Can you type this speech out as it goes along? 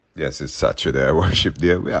Yes, it's Saturday. I worship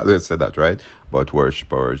there. We always say that, right? But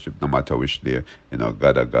worship or worship, no matter which day,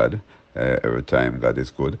 God are God. Every time God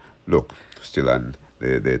is good. Look, still on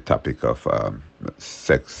the topic of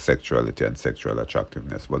sex, sexuality, and sexual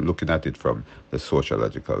attractiveness, but looking at it from the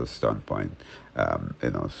sociological standpoint,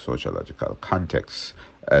 sociological context,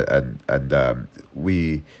 and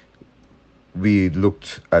we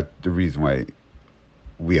looked at the reason why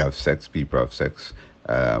we have sex, people have sex.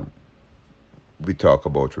 Um, we talk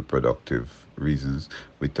about reproductive reasons,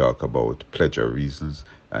 we talk about pleasure reasons,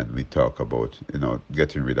 and we talk about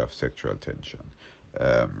getting rid of sexual tension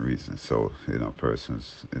reasons. So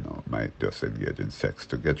persons might just engage in sex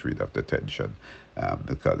to get rid of the tension,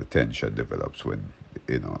 because the tension develops when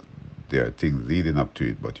you know there are things leading up to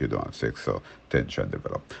it, but you don't have sex, so tension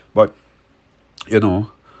develops. But you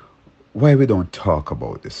know why we don't talk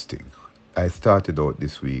about this thing. I started out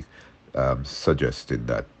this week suggesting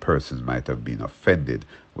that persons might have been offended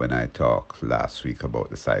when I talked last week about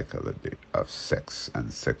the psychology of sex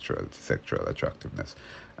and sexual attractiveness,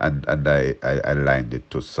 and I aligned it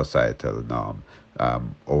to societal norm.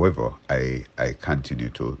 However, I continue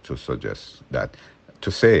to suggest that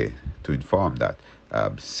to say to inform that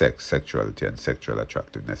sex, sexuality, and sexual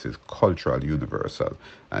attractiveness is cultural, universal,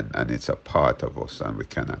 and it's a part of us, and we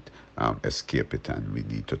cannot escape it, and we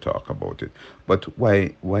need to talk about it. But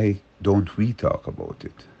why don't we talk about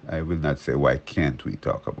it? I will not say why can't we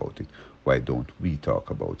talk about it. Why don't we talk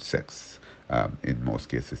about sex? In most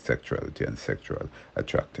cases, sexuality and sexual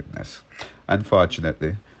attractiveness.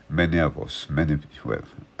 Unfortunately, many of us, well,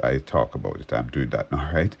 I talk about it, I'm doing that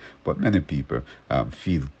now, right? But many people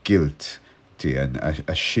feel guilty and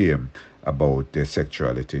ashamed about their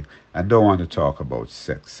sexuality and don't want to talk about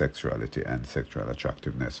sex, sexuality, and sexual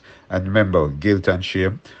attractiveness. And remember, guilt and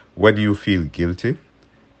shame, when you feel guilty,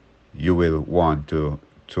 you will want to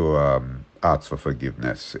ask for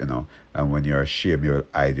forgiveness, and when you're ashamed, you'll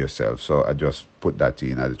hide yourself. So I just put that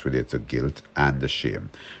in as it relates to guilt and the shame,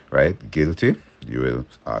 right? Guilty, you will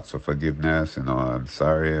ask for forgiveness, I'm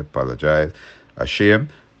sorry, apologize. Ashamed,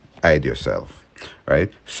 hide yourself,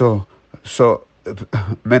 right? So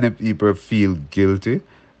many people feel guilty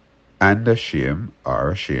and ashamed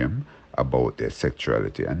about their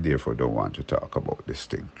sexuality and therefore don't want to talk about this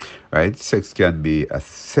thing, right? Sex can be a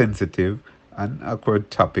sensitive and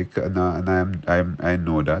awkward topic, and I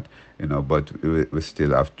know that, but we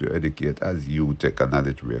still have to educate as you take a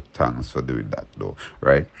knowledge break. Thanks for doing that, though,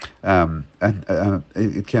 right? And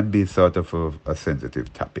it can be sort of a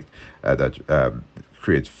sensitive topic that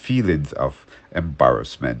creates feelings of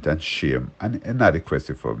embarrassment and shame and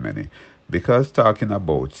inadequacy for many, because talking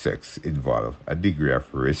about sex involves a degree of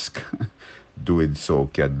risk. Doing so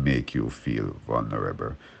can make you feel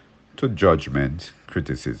vulnerable to judgment,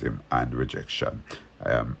 criticism, and rejection.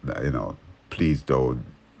 Um, you know, please don't,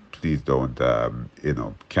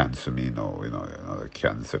 cancel me. The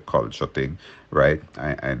cancer culture thing, right?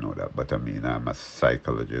 I know that, but I mean, I'm a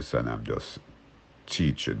psychologist, and I'm just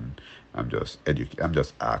teaching. I'm just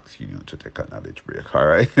asking you to take a knowledge break. All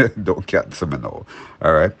right, don't cancel me now.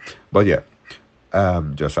 All right, but yeah,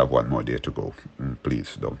 just have one more day to go.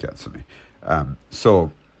 Please don't cancel me.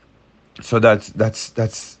 So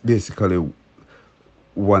that's basically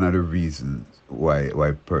one of the reasons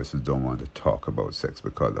why persons don't want to talk about sex,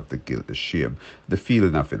 because of the guilt, the shame, the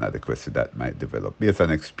feeling of inadequacy that might develop based on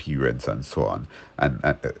experience and so on, and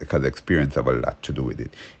because experience have a lot to do with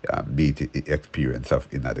it, be it experience of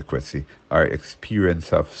inadequacy or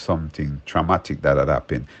experience of something traumatic that had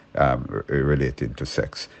happened relating to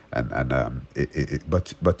sex,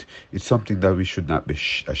 but it's something that we should not be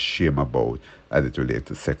ashamed about as it relates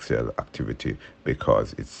to sexual activity,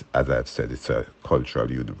 because it's, as I've said, it's a cultural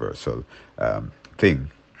universal thing.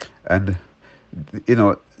 And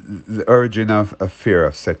the origin of a fear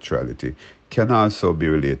of sexuality can also be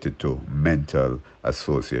related to mental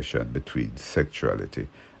association between sexuality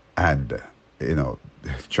and you know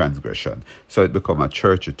transgression. So it become a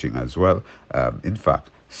churchy thing as well. In fact,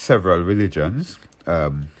 several religions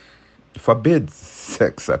forbids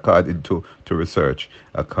sex, according to research,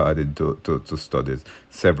 according to studies.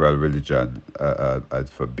 Several religions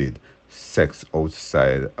forbid sex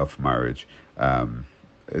outside of marriage.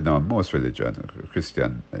 Most religion,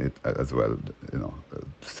 Christian as well,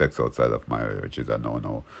 sex outside of marriage is a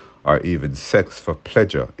no-no, or even sex for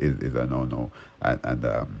pleasure is a no-no,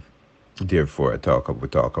 and therefore I talk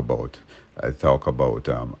about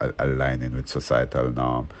aligning with societal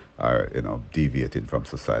norm, or deviating from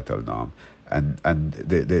societal norm, and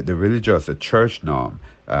the religious, the church norm,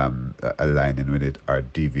 aligning with it or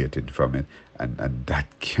deviating from it, and that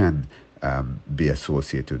can be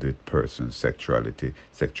associated with person's sexuality,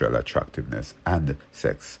 sexual attractiveness, and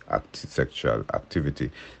sexual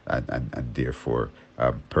activity, and therefore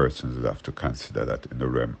persons will have to consider that in the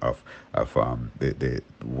realm of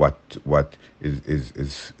what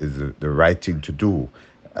is the right thing to do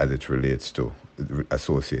as it relates to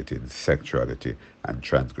associating sexuality and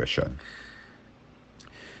transgression.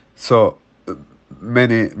 So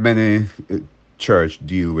many church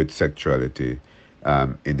deal with sexuality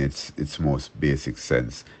in its most basic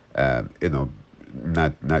sense.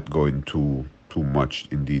 Not going too much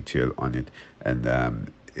in detail on it, and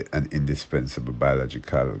an indispensable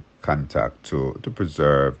biological contact to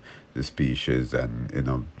preserve the species, and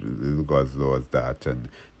God's law is that, and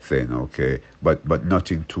saying okay, but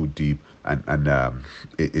nothing too deep, and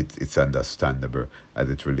it's understandable as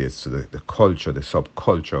it relates to the culture, the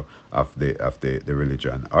subculture of the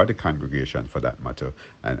religion or the congregation for that matter,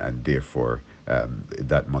 and therefore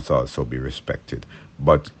that must also be respected.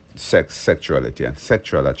 But sexuality and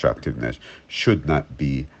sexual attractiveness should not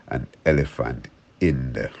be an elephant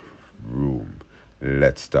in the room.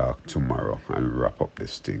 Let's talk tomorrow and wrap up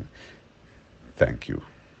this thing. Thank you.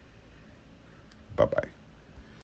 Bye bye.